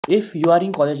If you are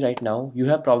in college right now, you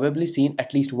have probably seen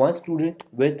at least one student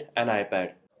with an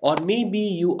iPad. Or maybe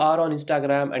you are on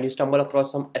Instagram and you stumble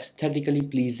across some aesthetically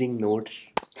pleasing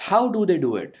notes. How do they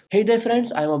do it? Hey there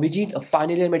friends, I am Abhijit, a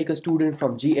final year medical student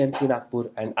from GMC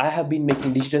Nagpur, and I have been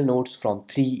making digital notes from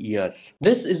 3 years.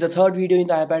 This is the third video in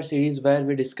the iPad series where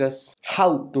we discuss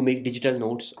how to make digital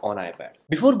notes on iPad.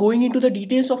 Before going into the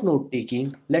details of note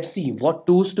taking, let's see what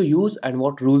tools to use and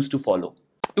what rules to follow.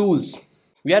 Tools.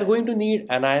 We are going to need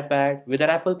an iPad with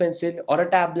an Apple Pencil or a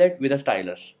tablet with a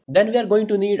stylus. Then we are going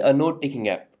to need a note-taking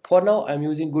app. For now, I'm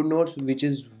using GoodNotes, which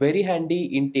is very handy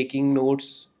in taking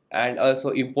notes and also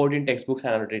importing textbooks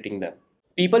and annotating them.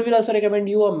 People will also recommend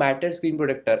you a matte screen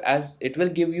protector as it will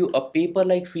give you a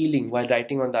paper-like feeling while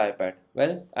writing on the iPad.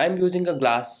 Well, I'm using a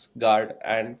glass guard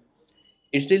and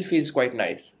it still feels quite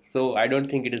nice, so I don't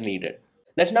think it is needed.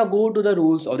 Let's now go to the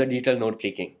rules of the digital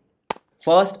note-taking.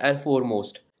 First and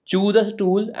foremost, choose a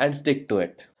tool and stick to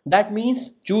it. That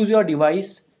means choose your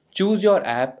device, choose your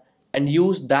app, and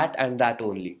use that and that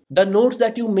only. The notes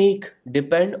that you make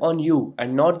depend on you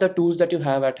and not the tools that you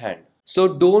have at hand.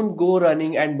 So don't go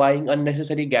running and buying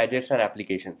unnecessary gadgets and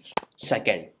applications.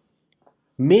 Second,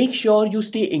 make sure you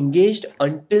stay engaged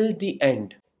until the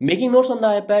end. Making notes on the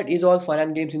iPad is all fun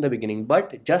and games in the beginning,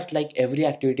 but just like every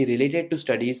activity related to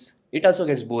studies, it also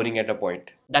gets boring at a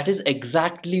point. That is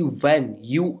exactly when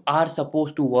you are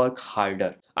supposed to work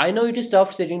harder. I know it is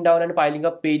tough sitting down and piling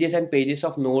up pages and pages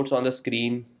of notes on the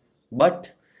screen,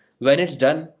 but when it's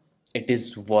done, it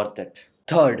is worth it.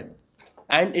 Third,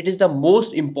 and it is the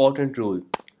most important rule,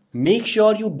 make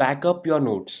sure you back up your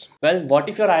notes. Well, what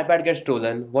if your iPad gets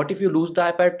stolen? What if you lose the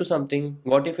iPad to something?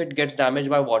 What if it gets damaged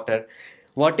by water?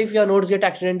 What if your notes get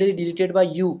accidentally deleted by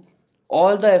you?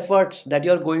 All the efforts that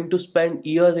you're going to spend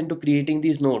years into creating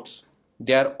these notes,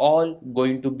 they are all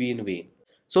going to be in vain.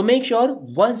 So make sure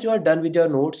once you are done with your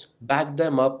notes, back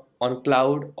them up on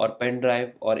cloud or pen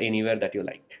drive or anywhere that you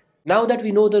like. Now that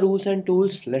we know the rules and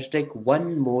tools, let's take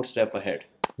one more step ahead.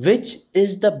 Which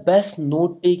is the best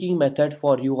note-taking method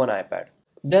for you on iPad?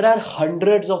 There are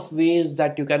hundreds of ways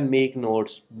that you can make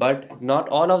notes, but not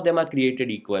all of them are created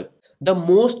equal. The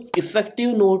most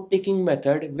effective note-taking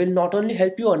method will not only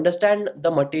help you understand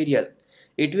the material,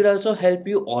 it will also help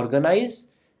you organize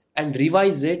and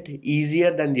revise it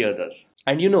easier than the others.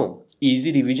 And you know,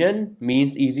 easy revision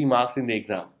means easy marks in the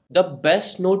exam. The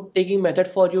best note-taking method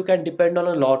for you can depend on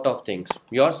a lot of things.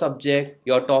 Your subject,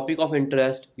 your topic of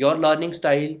interest, your learning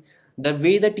style, the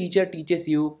way the teacher teaches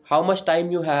you, how much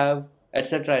time you have,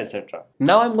 etc. etc.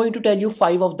 Now I'm going to tell you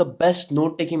 5 of the best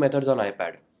note-taking methods on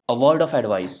iPad. A word of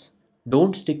advice.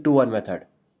 Don't stick to one method.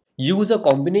 Use a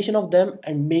combination of them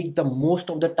and make the most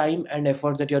of the time and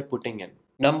efforts that you're putting in.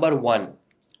 Number 1.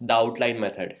 The outline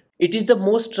method. It is the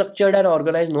most structured and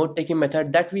organized note-taking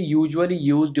method that we usually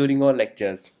use during our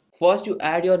lectures. First, you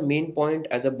add your main point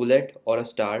as a bullet or a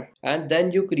star, and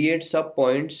then you create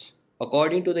sub-points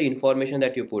according to the information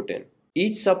that you put in.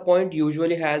 Each sub-point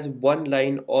usually has one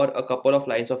line or a couple of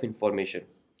lines of information.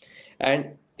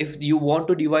 And if you want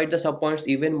to divide the sub-points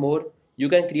even more, you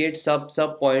can create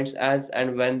sub-points as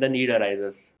and when the need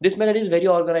arises. This method is very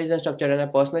organized and structured, and I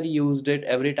personally used it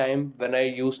every time when I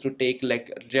used to take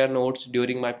lecture notes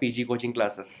during my PG coaching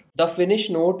classes. The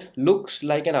finished note looks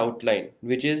like an outline,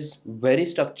 which is very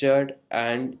structured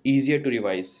and easier to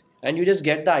revise. And you just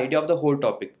get the idea of the whole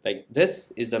topic. Like,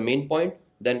 this is the main point,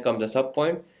 then comes the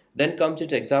sub-point, then comes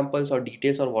its examples or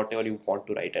details or whatever you want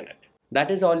to write in it.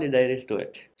 That is all there is to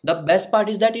it. The best part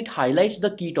is that it highlights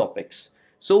the key topics.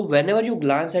 So whenever you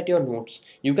glance at your notes,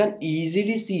 you can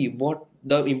easily see what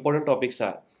the important topics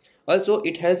are. Also,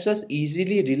 it helps us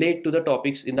easily relate to the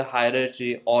topics in the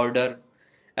hierarchy, order,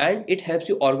 and it helps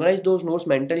you organize those notes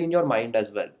mentally in your mind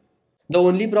as well. The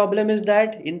only problem is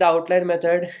that in the outline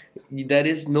method, there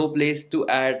is no place to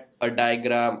add a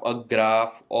diagram, a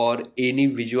graph, or any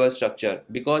visual structure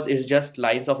because it's just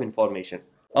lines of information.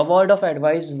 A word of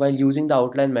advice while using the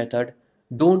outline method,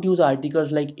 don't use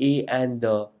articles like a and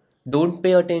the. Don't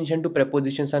pay attention to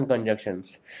prepositions and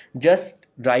conjunctions. Just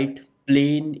write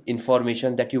plain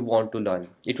information that you want to learn.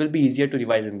 It will be easier to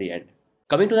revise in the end.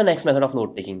 Coming to the next method of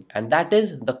note taking, and that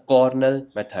is the cornell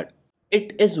method.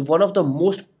 It is one of the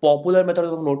most popular methods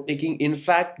of note taking. In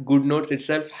fact, GoodNotes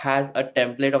itself has a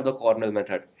template of the cornell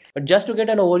method. But just to get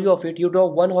an overview of it, you draw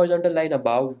one horizontal line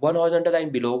above, one horizontal line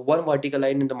below, one vertical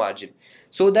line in the margin,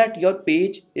 so that your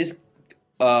page is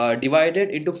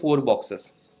divided into 4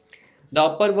 boxes. The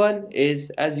upper one is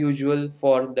as usual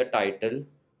for the title.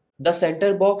 The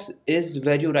center box is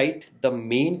where you write the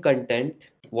main content,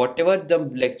 whatever the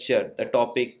lecture, the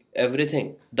topic,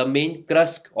 everything. The main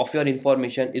crux of your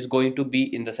information is going to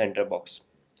be in the center box.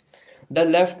 The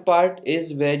left part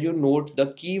is where you note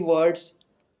the keywords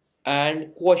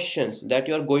and questions that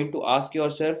you are going to ask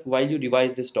yourself while you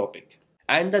revise this topic.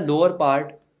 And the lower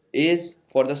part is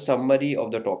for the summary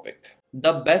of the topic.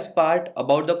 The best part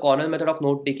about the corner method of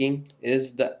note taking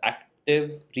is the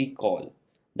active recall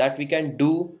that we can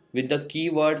do with the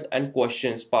keywords and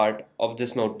questions part of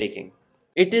this note taking.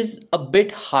 It is a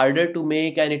bit harder to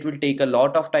make and it will take a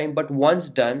lot of time, but once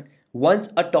done, once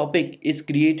a topic is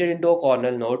created into a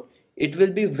corner note, it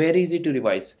will be very easy to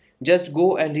revise. Just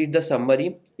go and read the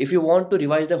summary. If you want to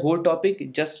revise the whole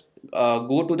topic, just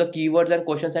go to the keywords and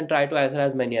questions and try to answer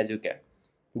as many as you can.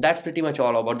 That's pretty much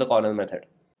all about the corner method.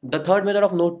 The third method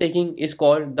of note taking is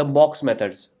called the box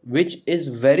methods, which is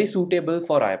very suitable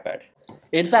for iPad.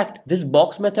 In fact, this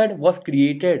box method was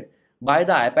created by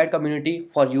the iPad community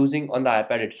for using on the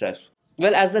iPad itself.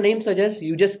 Well, as the name suggests,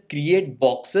 you just create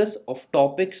boxes of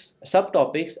topics,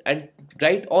 subtopics, and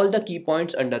write all the key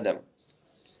points under them.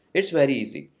 It's very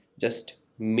easy. Just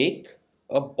make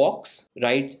a box,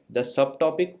 write the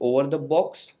subtopic over the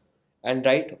box, and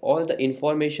write all the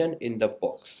information in the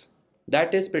box.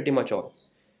 That is pretty much all.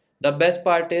 The best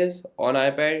part is on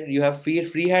iPad you have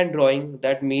freehand drawing.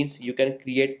 That means you can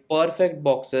create perfect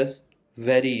boxes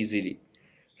very easily.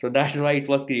 So that's why it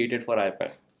was created for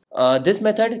iPad. This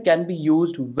method can be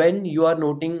used when you are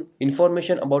noting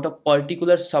information about a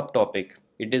particular subtopic.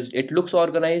 It looks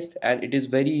organized and it is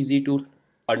very easy to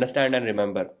understand and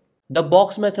remember. The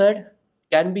box method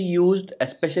can be used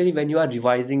especially when you are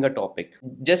revising a topic.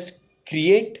 Just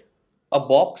create a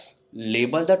box,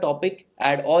 label the topic,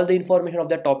 add all the information of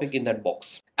that topic in that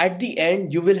box. At the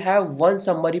end, you will have one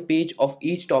summary page of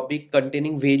each topic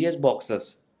containing various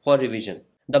boxes for revision.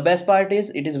 The best part is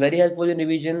it is very helpful in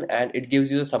revision and it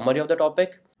gives you a summary of the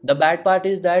topic. The bad part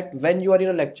is that when you are in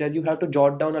a lecture, you have to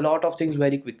jot down a lot of things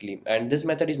very quickly, and this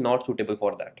method is not suitable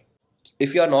for that.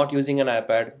 If you are not using an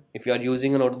iPad, if you are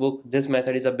using a notebook, this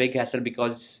method is a big hassle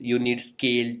because you need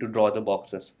scale to draw the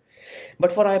boxes.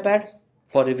 But for iPad,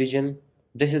 for revision,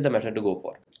 this is the method to go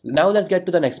for. Now let's get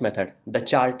to the next method, the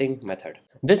charting method.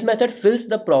 This method fills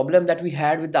the problem that we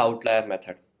had with the outlier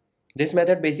method. This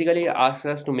method basically asks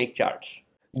us to make charts.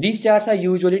 These charts are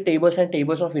usually tables and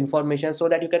tables of information so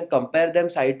that you can compare them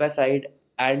side by side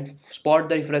and spot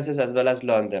the differences as well as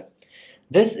learn them.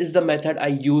 This is the method I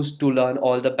used to learn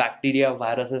all the bacteria,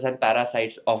 viruses and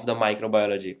parasites of the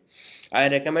microbiology. I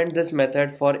recommend this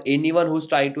method for anyone who's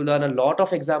trying to learn a lot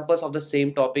of examples of the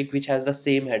same topic which has the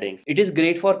same headings. It is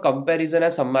great for comparison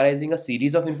and summarizing a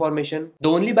series of information.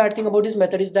 The only bad thing about this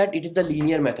method is that it is the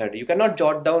linear method. You cannot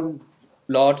jot down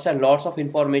lots and lots of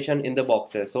information in the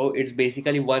boxes, so it's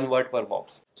basically one word per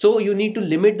box. So you need to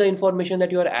limit the information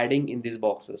that you are adding in these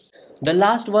boxes. The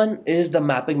last one is the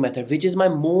mapping method, which is my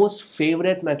most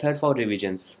favorite method for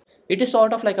revisions. It is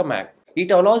sort of like a map.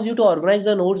 It allows you to organize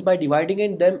the notes by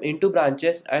dividing them into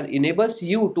branches and enables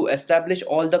you to establish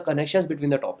all the connections between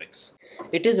the topics.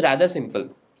 It is rather simple.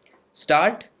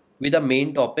 Start with a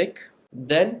main topic,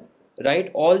 then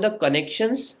write all the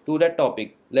connections to that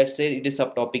topic. Let's say it is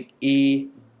subtopic A,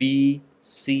 B,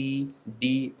 C,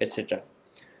 D, etc.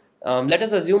 Let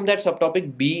us assume that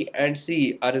subtopic B and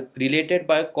C are related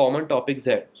by a common topic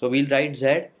Z. So we'll write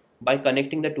Z by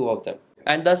connecting the two of them.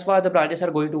 And thus far the branches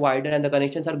are going to widen and the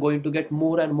connections are going to get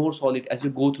more and more solid as you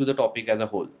go through the topic as a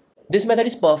whole. This method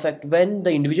is perfect when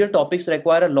the individual topics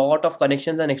require a lot of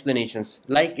connections and explanations,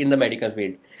 like in the medical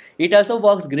field. It also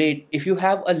works great if you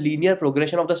have a linear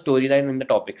progression of the storyline in the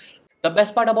topics. The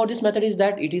best part about this method is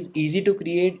that it is easy to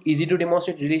create, easy to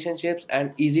demonstrate relationships,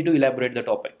 and easy to elaborate the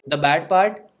topic. The bad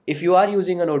part, if you are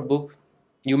using a notebook,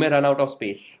 you may run out of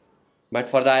space. But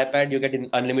for the iPad, you get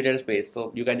unlimited space,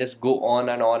 so you can just go on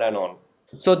and on and on.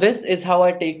 So this is how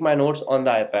I take my notes on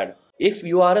the iPad. If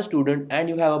you are a student and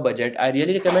you have a budget, I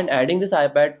really recommend adding this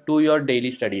iPad to your daily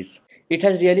studies. It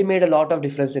has really made a lot of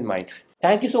difference in mine.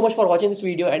 Thank you so much for watching this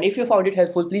video, and if you found it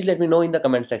helpful, please let me know in the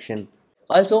comment section.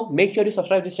 Also, make sure you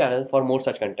subscribe to this channel for more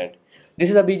such content.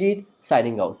 This is Abhijit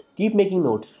signing out. Keep making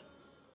notes.